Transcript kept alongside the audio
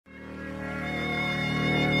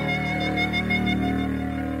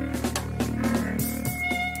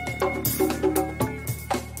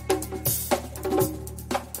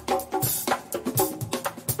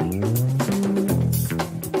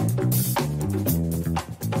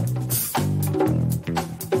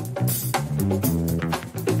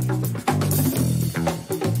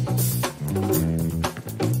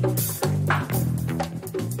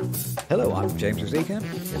James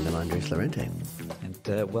Rosica. And I'm Andres Lorente.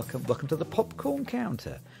 And welcome to the Popcorn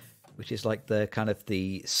Counter, which is like the kind of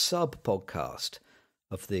the sub-podcast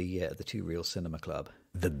of the Two Real Cinema Club.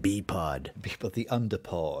 The B-pod. The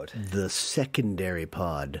underpod. The secondary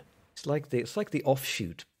pod. It's like the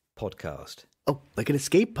offshoot podcast. Oh, like an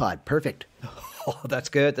escape pod. Perfect. Oh, that's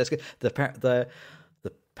good. That's good. The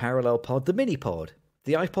parallel pod, the mini pod,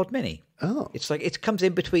 the iPod Mini. Oh, it's like it comes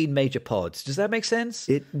in between major pods. Does that make sense?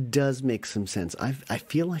 It does make some sense. I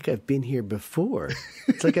feel like I've been here before.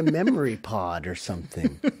 It's like a memory pod or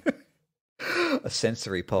something. A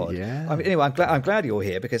sensory pod. Yeah. I mean, anyway, I'm glad you're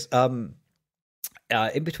here because in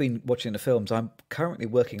between watching the films, I'm currently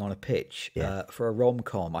working on a pitch for a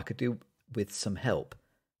rom-com I could do with some help.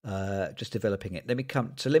 Just developing it. Let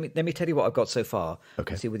me tell you what I've got so far.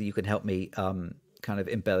 Okay. And see whether you can help me kind of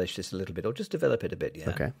embellish this a little bit or just develop it a bit.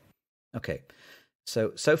 Yeah. Okay.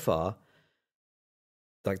 So far,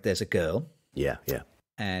 like there's a girl. Yeah.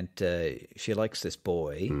 And she likes this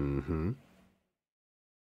boy. Mm-hmm.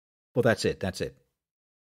 Well, that's it. Do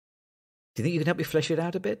you think you can help me flesh it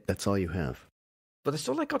out a bit? That's all you have. But that's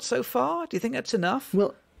all I got so far. Do you think that's enough?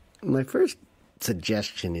 Well, my first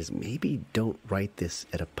suggestion is maybe don't write this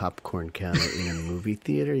at a popcorn counter in a movie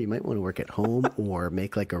theater. You might want to work at home or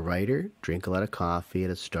make like a writer, drink a lot of coffee at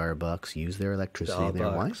a Starbucks, use their electricity and their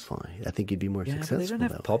Wi-Fi. I think you'd be more successful. But they don't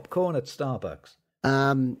have popcorn at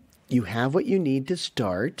Starbucks. You have what you need to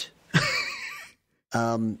start.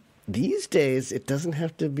 These days, it doesn't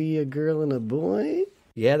have to be a girl and a boy.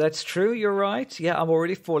 Yeah, that's true. You're right. Yeah, I'm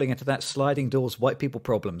already falling into that sliding doors, white people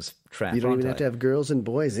problems trap. You don't even have to have girls and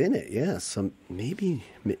boys in it. Yeah, so maybe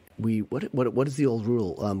what is the old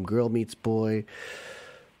rule? Girl meets boy,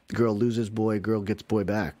 girl loses boy, girl gets boy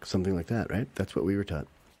back. Something like that, right? That's what we were taught.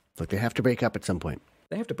 Like they have to break up at some point.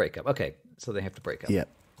 They have to break up. Okay, so they have to break up. Yeah.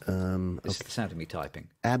 This is the sound of me typing.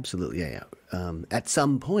 Absolutely, yeah. At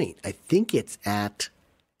some point, I think it's at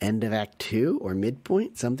end of Act 2 or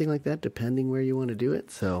midpoint, something like that, depending where you want to do it.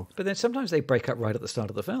 So, but then sometimes they break up right at the start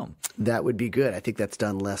of the film. That would be good. I think that's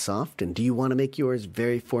done less often. Do you want to make yours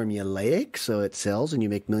very formulaic so it sells and you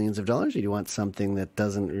make millions of dollars, or do you want something that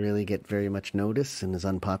doesn't really get very much notice and is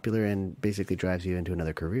unpopular and basically drives you into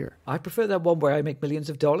another career? I prefer that one where I make millions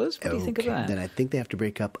of dollars. What do you think of that? Then I think they have to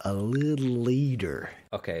break up a little later.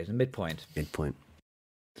 Okay, it's a midpoint. Midpoint.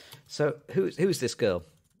 So who's this girl?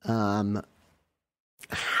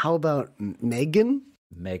 How about Megan?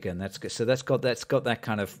 Megan, that's good. So that's got that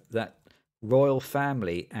kind of that royal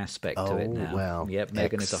family aspect to it now. Well, yep,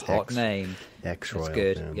 Megan is a hot name. Ex-royal. That's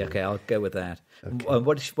good. Family. Yeah, okay, I'll go with that. Okay.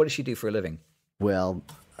 What does she do for a living? Well,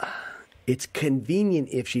 it's convenient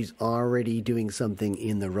if she's already doing something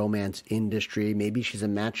in the romance industry. Maybe she's a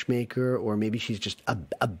matchmaker, or maybe she's just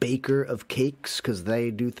a baker of cakes because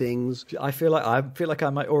they do things. I feel like I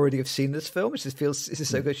might already have seen this film. This is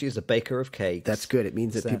so good. She's a baker of cakes. That's good. It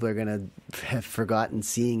means that people are going to have forgotten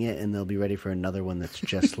seeing it, and they'll be ready for another one that's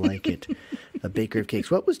just like it. A baker of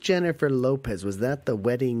cakes. What was Jennifer Lopez? Was that the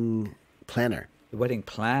wedding planner? The wedding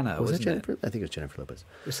planner. Was that Jennifer? I think it was Jennifer Lopez.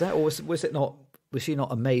 Was that, or was it not? Was she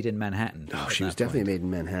not a maid in Manhattan? Oh, she was definitely a maid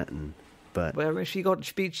in Manhattan. But where she got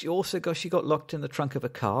locked in the trunk of a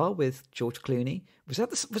car with George Clooney. Was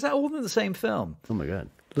that all in the same film? Oh my God!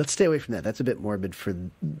 Let's stay away from that. That's a bit morbid for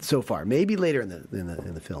so far. Maybe later in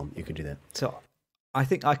the film you could do that. So I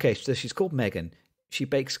think so she's called Megan. She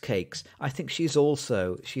bakes cakes. I think she's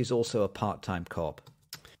also a part-time cop.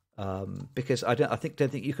 Because I don't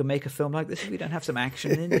think you can make a film like this if you don't have some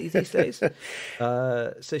action in it these days.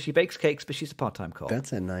 So she bakes cakes, but she's a part-time cop.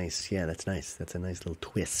 That's nice. That's a nice little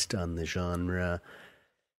twist on the genre.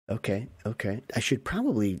 Okay. I should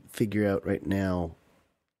probably figure out right now,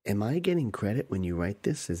 am I getting credit when you write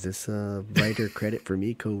this? Is this a writer credit for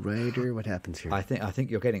me, co-writer? What happens here? I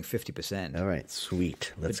think you're getting 50%. All right,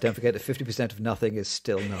 sweet. But don't forget that 50% of nothing is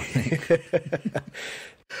still nothing.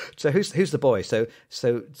 So who's the boy? So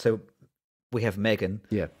we have Megan,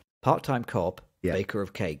 part-time cop, baker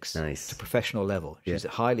of cakes, nice, to professional level. She's a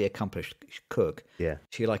highly accomplished cook. Yeah,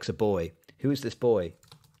 she likes a boy. Who is this boy?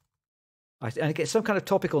 I get some kind of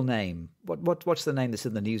topical name. What's the name that's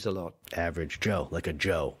in the news a lot? Average Joe, like a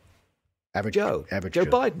Joe. Average Joe. Joe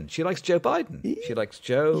Biden. She likes Joe Biden. Yeah. She likes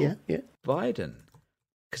Joe Biden.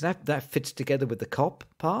 Because that fits together with the cop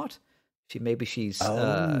part.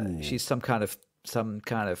 She's some kind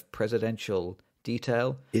of presidential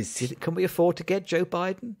detail. Can we afford to get Joe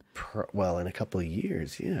Biden? Well, in a couple of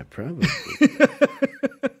years, yeah, probably.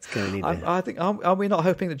 Are we not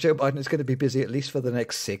hoping that Joe Biden is going to be busy at least for the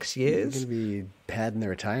next 6 years? He's going to be padding the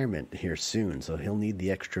retirement here soon, so he'll need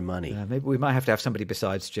the extra money. Maybe we might have to have somebody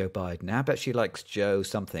besides Joe Biden. How about she likes Joe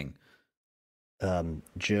something?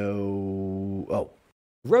 Joe. Oh,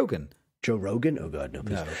 Rogan. Joe Rogan? Oh, God, no,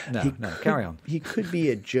 please. No. Carry on. He could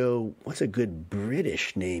be a Joe. What's a good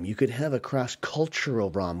British name? You could have a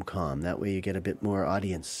cross-cultural rom-com. That way you get a bit more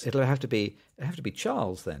audience. It'll have to be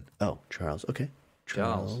Charles then. Oh, Charles. Okay.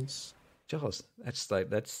 Charles. That's Charles that's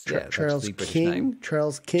the British King? name.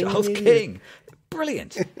 Charles King? Charles maybe? King.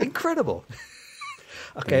 Brilliant. Incredible.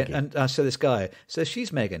 Okay, and so this guy. So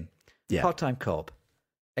she's Megan. Yeah. Part-time cop.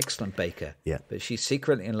 Excellent baker. Yeah. But she's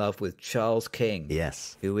secretly in love with Charles King.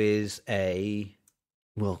 Yes. Who is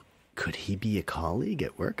Well, could he be a colleague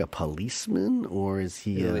at work? A policeman? Or is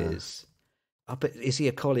he But is he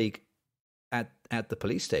a colleague at the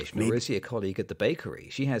police station? Or is he a colleague at the bakery?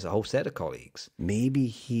 She has a whole set of colleagues. Maybe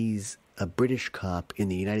he's a British cop in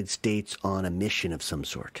the United States on a mission of some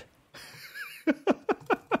sort.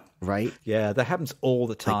 Right? Yeah, that happens all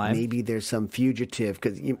the time. Like maybe there's some fugitive,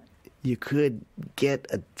 because you could get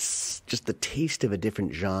just the taste of a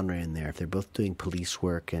different genre in there if they're both doing police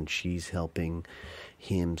work and she's helping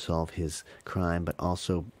him solve his crime, but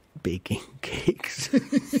also baking cakes.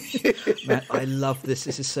 Man, I love this.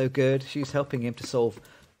 This is so good. She's helping him to solve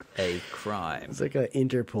a crime. It's like an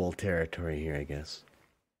Interpol territory here, I guess.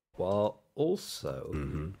 While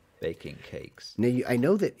also baking cakes. Now, I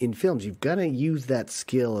know that in films, you've got to use that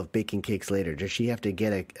skill of baking cakes later. Does she have to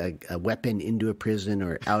get a weapon into a prison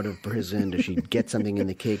or out of prison? Does she get something in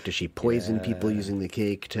the cake? Does she poison people using the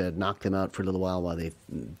cake to knock them out for a little while they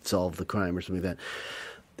solve the crime or something like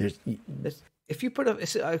that? If you put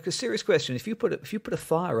a serious question, if you put a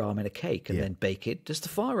firearm in a cake and then bake it, does the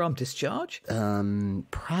firearm discharge?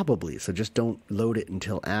 Probably. So just don't load it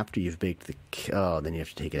until after you've baked the cake. Oh, then you have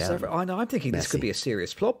to take it out. I know. I'm thinking this could be a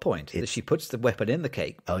serious plot point. That she puts the weapon in the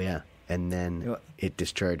cake. Oh yeah, and then it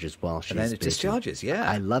discharges while she's. And then it discharges. Yeah,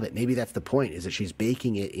 I love it. Maybe that's the point: is that she's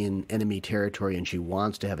baking it in enemy territory and she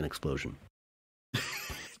wants to have an explosion.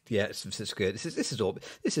 Yeah, this is good. This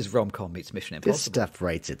is romcom meets Mission Impossible. This stuff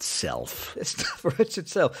writes itself.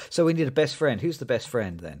 So we need a best friend. Who's the best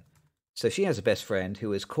friend then? So she has a best friend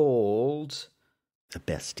who is called a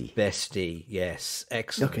bestie. Bestie, yes,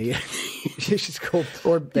 excellent. Okay, yeah. She's called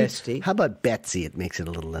or Bestie. How about Betsy? It makes it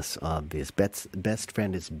a little less obvious. Best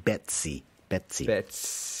friend is Betsy. Betsy.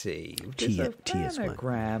 Which is an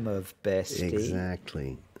anagram of bestie.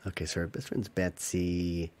 Exactly. Okay, so our best friend's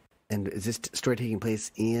Betsy. And is this story taking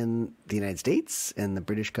place in the United States? And the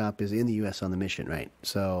British cop is in the U.S. on the mission, right?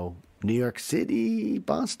 So New York City,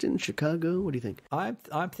 Boston, Chicago. What do you think?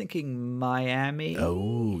 I'm thinking Miami.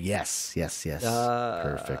 Oh, yes.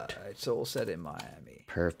 Perfect. It's all set in Miami.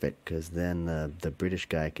 Perfect, because then the British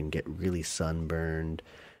guy can get really sunburned.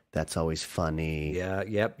 That's always funny. Yeah,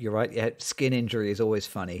 yep, you're right. Yeah, skin injury is always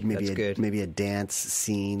funny. That's good. Maybe a dance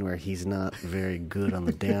scene where he's not very good on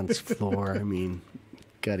the dance floor. I mean,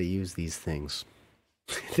 got to use these things.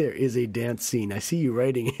 There is a dance scene. I see you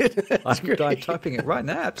writing it. I'm typing it right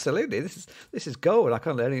now. Absolutely, this is gold. I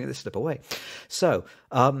can't let any of this slip away. So,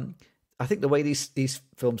 I think the way these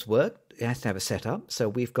films work, it has to have a setup. So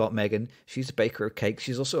we've got Megan. She's a baker of cakes.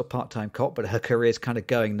 She's also a part-time cop, but her career's kind of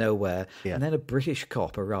going nowhere. Yeah. And then a British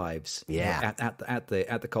cop arrives. Yeah. At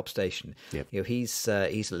the cop station. Yep. He's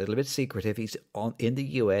a little bit secretive. He's in the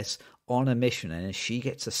US on a mission, and she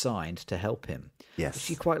gets assigned to help him. Yes.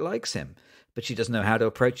 She quite likes him, but she doesn't know how to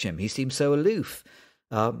approach him. He seems so aloof.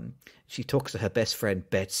 She talks to her best friend,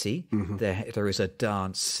 Betsy. Mm-hmm. There is a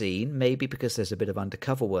dance scene, maybe because there's a bit of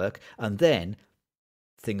undercover work, and then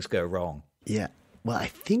things go wrong. Yeah. Well, I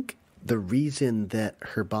think the reason that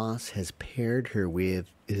her boss has paired her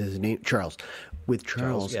with, is his name Charles, with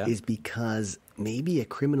Charles is because maybe a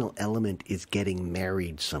criminal element is getting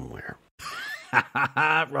married somewhere.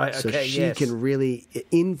 Right, so okay, she can really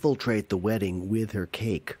infiltrate the wedding with her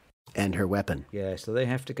cake and her weapon. Yeah, so they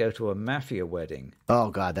have to go to a mafia wedding.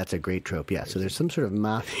 Oh, God, that's a great trope. Yeah, so there's some sort of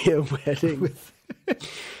mafia wedding. With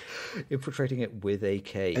infiltrating it with a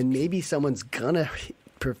cake. And maybe someone's going to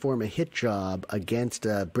perform a hit job against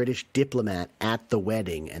a British diplomat at the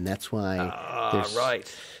wedding, and that's why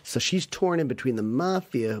right. So she's torn in between the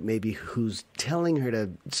mafia, maybe, who's telling her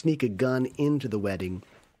to sneak a gun into the wedding,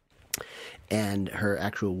 and her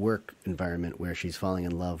actual work environment where she's falling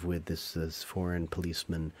in love with this foreign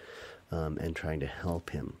policeman and trying to help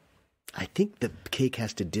him. I think the cake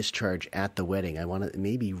has to discharge at the wedding. I want to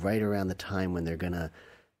maybe right around the time when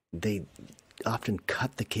they often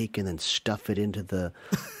cut the cake and then stuff it into the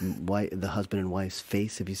husband and wife's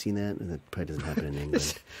face. Have you seen that? That probably doesn't happen in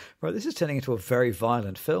England. Right, this is turning into a very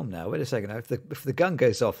violent film now. Wait a second. If the gun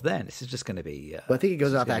goes off then, this is just going to be... well, I think it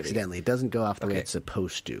goes off accidentally. It doesn't go off the way it's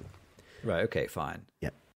supposed to. Right, okay, fine.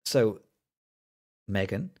 Yeah. So,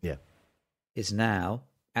 Megan is now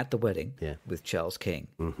at the wedding with Charles King.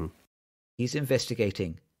 Mm-hmm. He's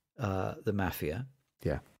investigating the mafia.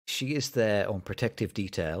 Yeah. She is there on protective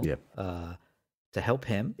detail to help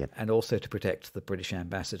him and also to protect the British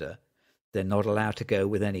ambassador. They're not allowed to go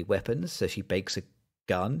with any weapons, so she bakes a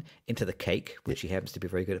gun into the cake, which she happens to be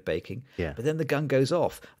very good at baking. Yeah. But then the gun goes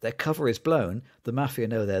off. Their cover is blown. The mafia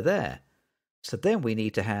know they're there. So then we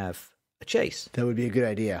need to have a chase. That would be a good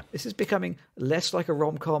idea. This is becoming less like a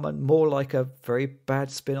rom-com and more like a very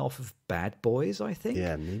bad spin-off of Bad Boys, I think.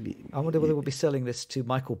 Yeah, maybe. I wonder whether we'll be selling this to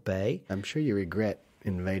Michael Bay. I'm sure you regret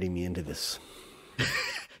inviting me into this.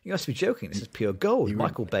 You must be joking. This is pure gold.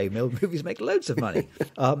 Michael Bay movies make loads of money.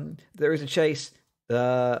 There is a chase.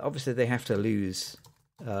 Obviously, they have to lose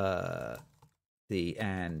the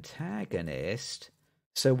antagonist.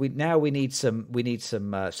 So we need some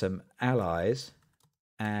allies,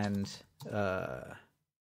 and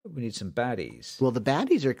we need some baddies. Well, the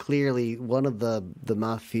baddies are clearly one of the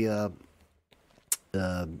mafia.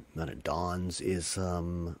 Not a Don's is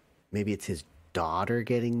maybe it's his daughter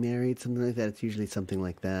getting married, something like that. It's usually something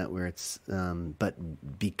like that where it's but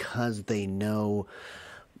because they know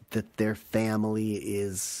that their family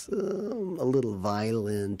is a little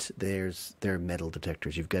violent, there are metal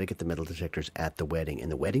detectors. You've got to get the metal detectors at the wedding,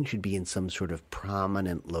 and the wedding should be in some sort of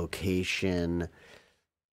prominent location,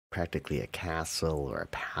 practically a castle or a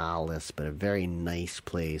palace, but a very nice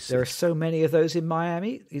place. There are so many of those in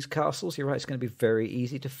Miami, these castles. You're right, it's going to be very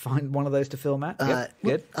easy to find one of those to film at. Yep,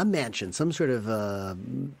 good. A mansion, some sort of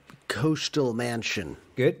coastal mansion.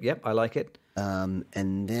 Good, yep, I like it. And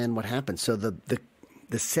then what happens? So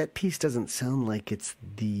the set piece doesn't sound like it's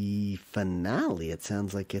the finale. It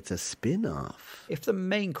sounds like it's a spin-off. If the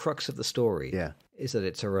main crux of the story is that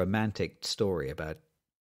it's a romantic story about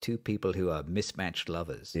two people who are mismatched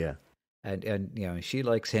lovers. Yeah. And you know, she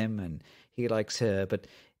likes him and he likes her, but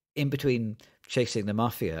in between chasing the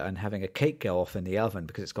mafia and having a cake go off in the oven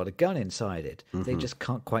because it's got a gun inside it, they just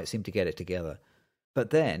can't quite seem to get it together. But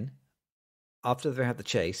then, after they have the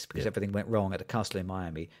chase, because everything went wrong at a castle in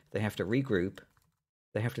Miami, they have to regroup.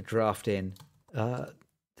 They have to draft in.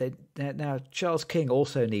 Now, Charles King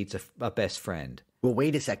also needs a best friend. Well,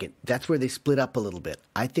 wait a second. That's where they split up a little bit.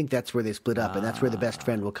 I think that's where they split up, and that's where the best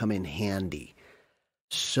friend will come in handy.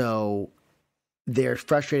 So they're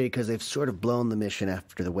frustrated because they've sort of blown the mission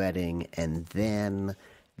after the wedding, and then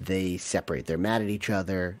they separate. They're mad at each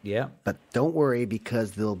other. Yeah. But don't worry,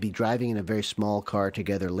 because they'll be driving in a very small car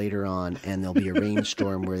together later on, and there'll be a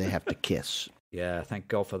rainstorm where they have to kiss. Yeah, thank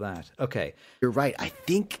God for that. Okay. You're right. I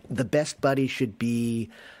think the best buddy should be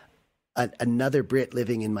another Brit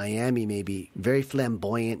living in Miami, maybe very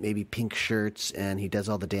flamboyant, maybe pink shirts, and he does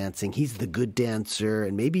all the dancing. He's the good dancer,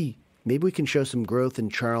 and maybe we can show some growth in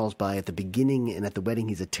Charles by at the beginning and at the wedding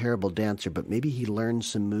he's a terrible dancer, but maybe he learns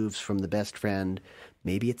some moves from the best friend.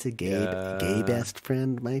 Maybe it's a gay best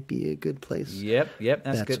friend might be a good place. Yep,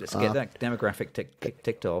 that's good. Let's get that demographic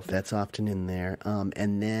ticked off. That's often in there.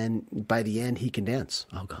 And then by the end, he can dance.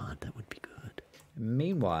 Oh, God, that would be good.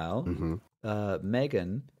 Meanwhile,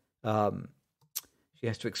 Megan... she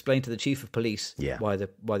has to explain to the chief of police why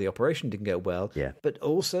the operation didn't go well. Yeah. But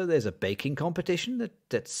also there's a baking competition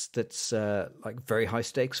that's like very high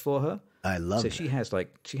stakes for her. I love it. So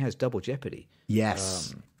she has double jeopardy.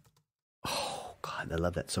 Yes. Oh God, I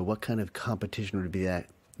love that. So what kind of competition would it be that?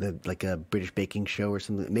 Like a British baking show or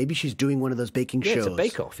something? Maybe she's doing one of those baking shows. Yeah, it's a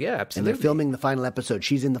bake-off. Yeah, absolutely. And they're filming the final episode.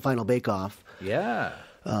 She's in the final bake-off. Yeah.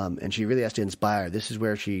 And she really has to inspire. This is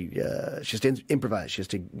where she has to improvise. She has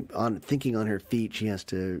to, thinking on her feet, she has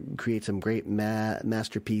to create some great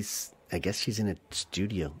masterpiece. I guess she's in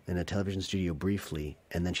a television studio briefly,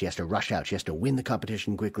 and then she has to rush out. She has to win the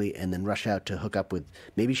competition quickly and then rush out to hook up with,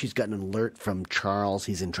 maybe she's gotten an alert from Charles,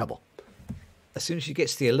 he's in trouble. As soon as she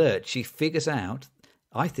gets the alert, she figures out,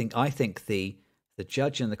 I think the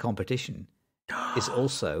judge in the competition is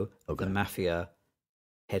also the mafia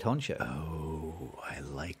head honcho. Oh, I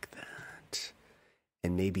like that.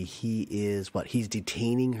 And maybe he is he's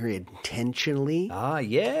detaining her intentionally. Ah,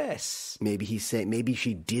 yes. Maybe maybe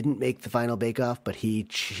she didn't make the final bake-off, but he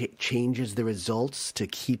changes the results to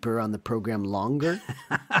keep her on the program longer.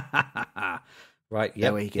 Right.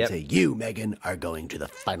 That way he can say, "You, Megan, are going to the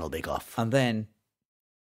final bake-off." And then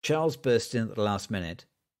Charles bursts in at the last minute.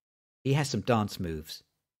 He has some dance moves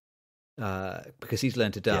because he's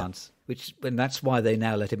learned to dance, and that's why they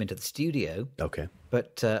now let him into the studio. Okay.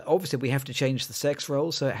 But obviously we have to change the sex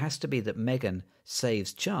role, so it has to be that Megan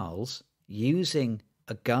saves Charles using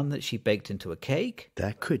a gun that she baked into a cake.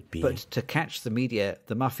 That could be. But to catch the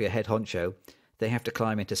mafia head honcho, they have to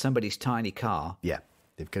climb into somebody's tiny car. Yeah.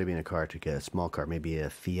 They've got to be in a car to get a small car, maybe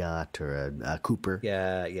a Fiat or a Cooper.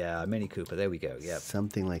 Yeah, a Mini Cooper. There we go. Yeah,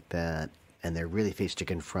 something like that. And they're really face to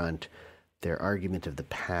confront their argument of the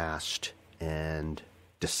past and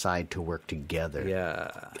decide to work together.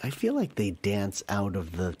 Yeah. I feel like they dance out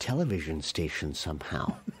of the television station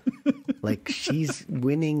somehow. Like she's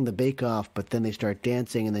winning the bake-off, but then they start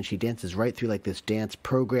dancing, and then she dances right through like this dance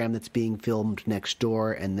program that's being filmed next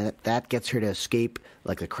door, and that gets her to escape.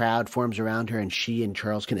 Like the crowd forms around her, and she and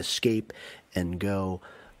Charles can escape and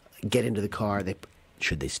get into the car.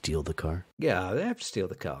 Should they steal the car? Yeah, they have to steal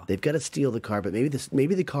the car. They've got to steal the car, but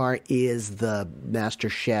maybe the car is the Master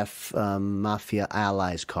Chef Mafia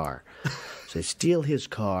ally's car. So they steal his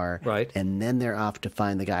car, right? And then they're off to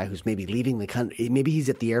find the guy who's maybe leaving the country. Maybe he's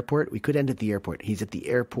at the airport. We could end at the airport. He's at the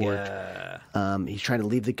airport. Yeah. He's trying to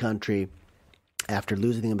leave the country after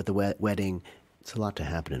losing him at the wedding. It's a lot to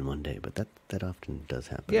happen in one day, but that often does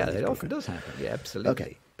happen. Yeah, it often does happen. Yeah, absolutely.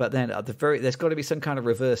 Okay. But then there's got to be some kind of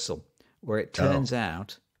reversal where it turns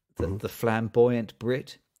out that the flamboyant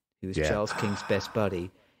Brit, who's Charles King's best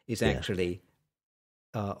buddy, is actually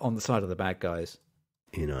on the side of the bad guys.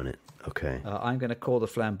 In on it. Okay. I'm going to call the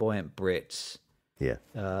flamboyant Brits. Yeah.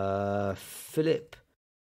 Philip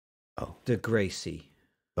de Gracie.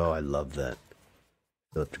 Oh, I love that.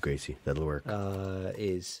 Philip de Gracie. That'll work.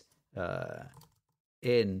 Is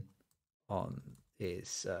in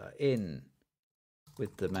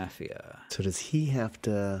with the mafia. So does he have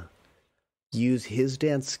to use his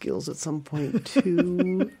dance skills at some point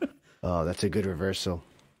too? Oh, that's a good reversal.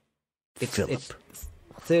 Philip. It's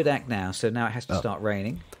third act now, so now it has to start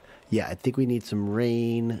raining. Yeah, I think we need some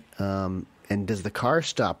rain. And does the car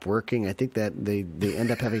stop working? I think that they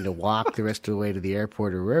end up having to walk the rest of the way to the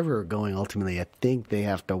airport or wherever we're going. Ultimately, I think they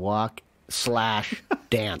have to walk /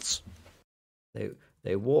 dance.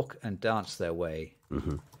 They walk and dance their way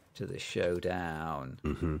to the showdown.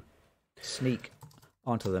 Mm-hmm. Sneak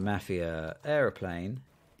onto the mafia airplane.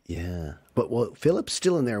 Yeah, but Philip's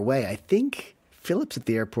still in their way. I think Philip's at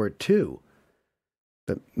the airport too.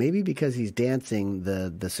 But maybe because he's dancing,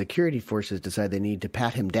 the security forces decide they need to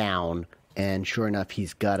pat him down, and sure enough,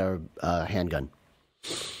 he's got a handgun.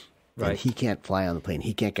 Right. And he can't fly on the plane.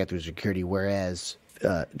 He can't get through security, whereas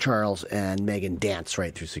Charles and Megan dance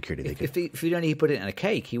right through security. If he'd only put it in a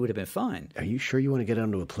cake, he would have been fine. Are you sure you want to get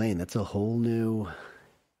onto a plane? That's a whole new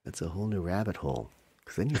rabbit hole.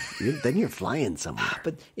 Because then you're flying somewhere.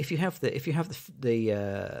 But if you have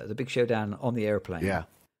the big showdown on the airplane,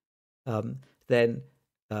 then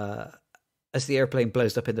as the airplane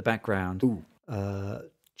blows up in the background,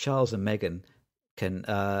 Charles and Megan can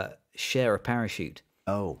share a parachute.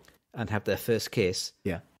 Oh, and have their first kiss.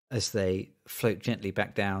 Yeah, as they float gently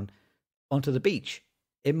back down onto the beach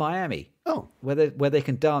in Miami. Oh, where they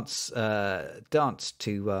can dance to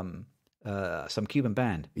some Cuban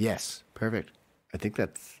band. Yes, perfect. I think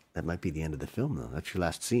that might be the end of the film, though. That's your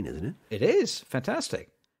last scene, isn't it? It is fantastic.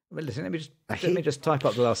 Well, listen, let me just type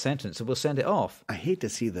up the last sentence, and we'll send it off. I hate to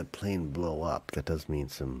see the plane blow up. That does mean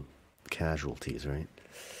some casualties, right?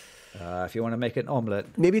 If you want to make an omelet,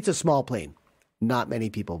 maybe it's a small plane. Not many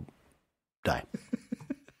people die.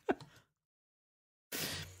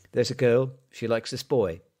 There's a girl. She likes this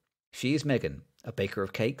boy. She is Megan, a baker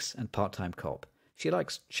of cakes and part-time cop. She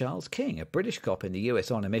likes Charles King, a British cop in the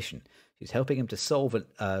US on a mission. She's helping him to solve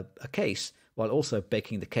a case while also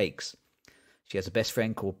baking the cakes. She has a best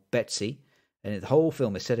friend called Betsy, and the whole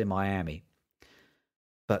film is set in Miami.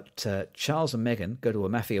 But Charles and Megan go to a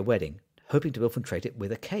mafia wedding, hoping to infiltrate it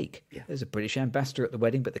with a cake. Yeah. There's a British ambassador at the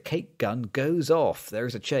wedding, but the cake gun goes off. There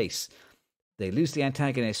is a chase. They lose the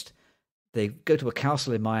antagonist. They go to a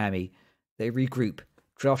castle in Miami. They regroup,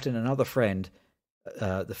 draft in another friend,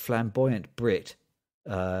 the flamboyant Brit,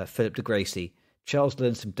 Philip de Gracie. Charles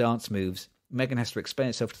learns some dance moves. Megan has to explain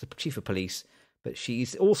herself to the chief of police, but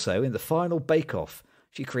she's also in the final bake-off.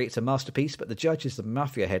 She creates a masterpiece, but the judge is the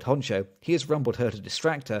mafia head honcho. He has rumbled her to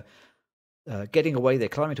distract her. Getting away, they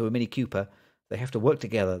climb into a Mini Cooper. They have to work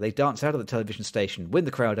together. They dance out of the television station, win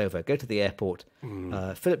the crowd over, go to the airport.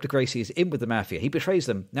 Philip de Gracie is in with the mafia. He betrays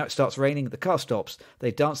them. Now it starts raining. The car stops.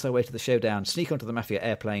 They dance their way to the showdown, sneak onto the mafia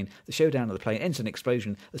airplane. The showdown on the plane ends in an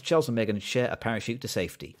explosion as Charles and Megan share a parachute to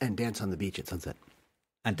safety. And dance on the beach at sunset.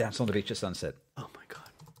 Oh, my God.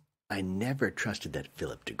 I never trusted that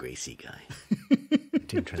Philip de Gracie guy. I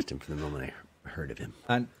didn't trust him from the moment I heard of him.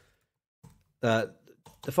 And the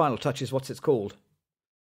final touch is what's it's called?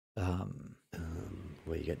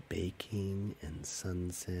 Well, you got baking and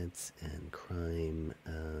sunsets and crime.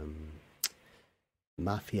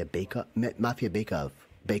 Mafia bake-off.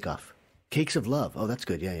 Cakes of Love. Oh, that's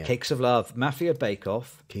good. Yeah. Cakes of Love. Mafia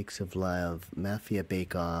bake-off. Cakes of Love. Mafia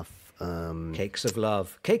bake-off. Cakes of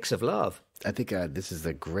Love. Cakes of Love. I think this is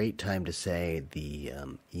a great time to say the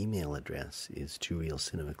email address is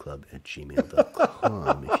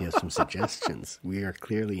tworeelcinemaclub@gmail.com. If you have some suggestions, we are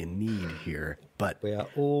clearly in need here. But we are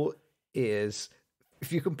all ears.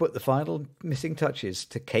 If you can put the final missing touches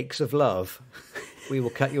to Cakes of Love, we will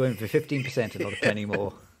cut you in for 15% and not a penny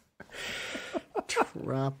more.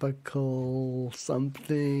 Tropical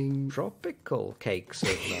something. Tropical Cakes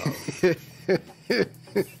of Love.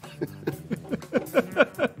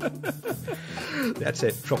 That's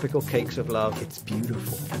it. Tropical Cakes of Love. It's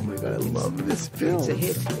beautiful. Oh my God, I love this film. It's a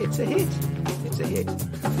hit. It's a hit. It's a hit.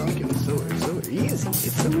 It was so easy.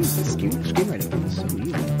 It's so easy. The screenwriting is so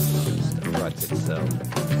easy. Stuff writes itself.